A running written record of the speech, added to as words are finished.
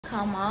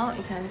come out,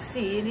 you can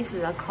see this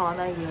is a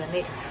corner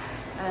unit,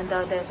 and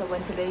there's a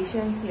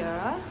ventilation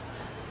here,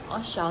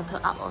 or shelter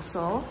up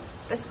also.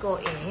 Let's go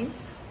in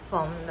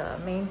from the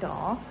main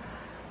door.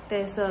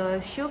 There's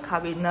a shoe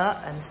cabinet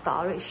and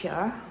storage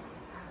here.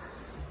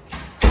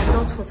 很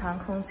多储藏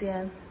空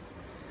间.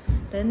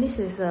 Then this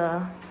is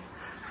a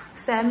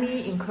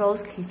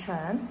semi-enclosed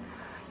kitchen.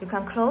 You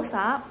can close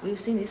up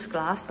using this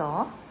glass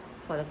door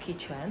for the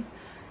kitchen,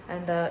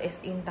 and it's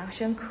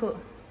induction cook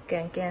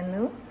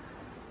Ganganu,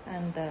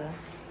 and the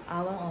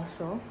oven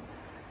also.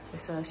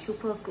 It's a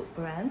super good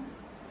brand.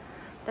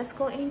 Let's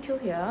go into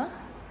here.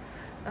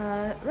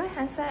 Right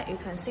hand side, you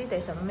can see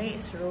there's a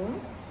maid's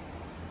room,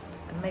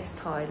 a maid's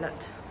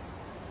toilet,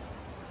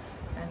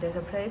 and there's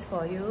a place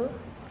for you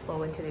for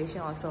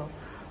ventilation also.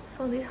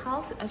 So this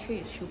house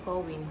actually is super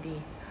windy,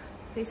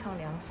 非常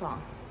凉爽。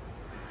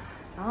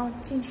然后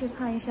进去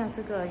看一下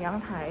这个阳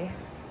台。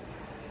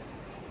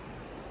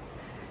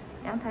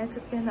阳台这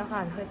边的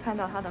话，你会看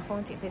到它的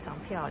风景非常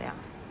漂亮。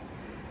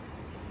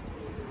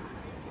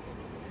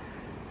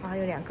然后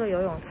有2个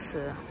游泳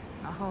池，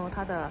然后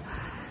它的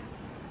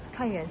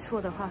看远处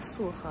的话，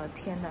树和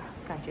天的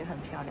感觉很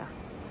漂亮。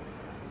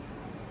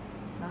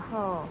然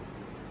后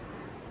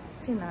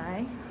进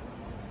来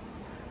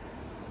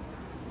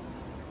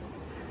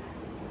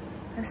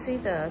 ，Let's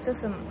see 这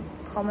是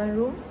common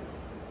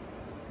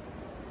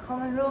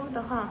room。common room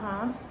的话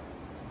哈，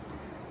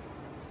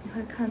你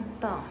会看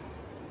到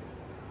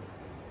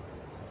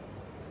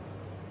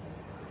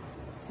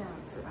这样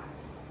子。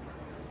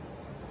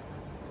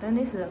Then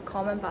this is a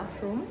common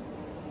bathroom.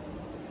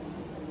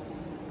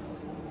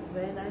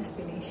 Very nice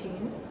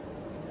finishing.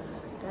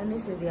 Then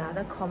this is the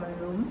other common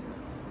room.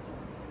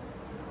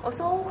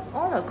 Also,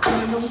 all the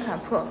common room can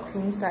put a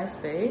queen size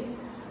bed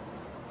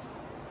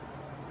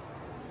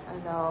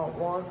and a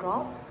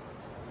wardrobe.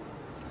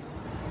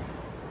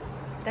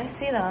 Let's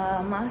see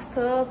the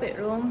master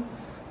bedroom.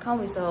 Come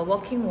with a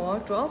walk-in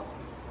wardrobe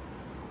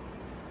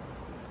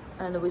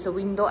and with a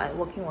window and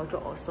walk-in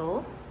wardrobe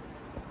also.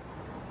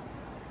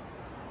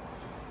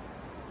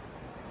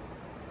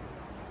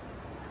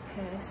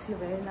 Okay, see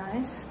very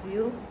nice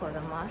view for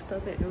the master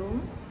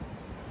bedroom.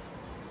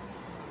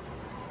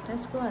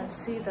 Let's go and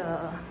see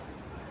the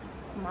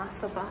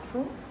master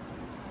bathroom.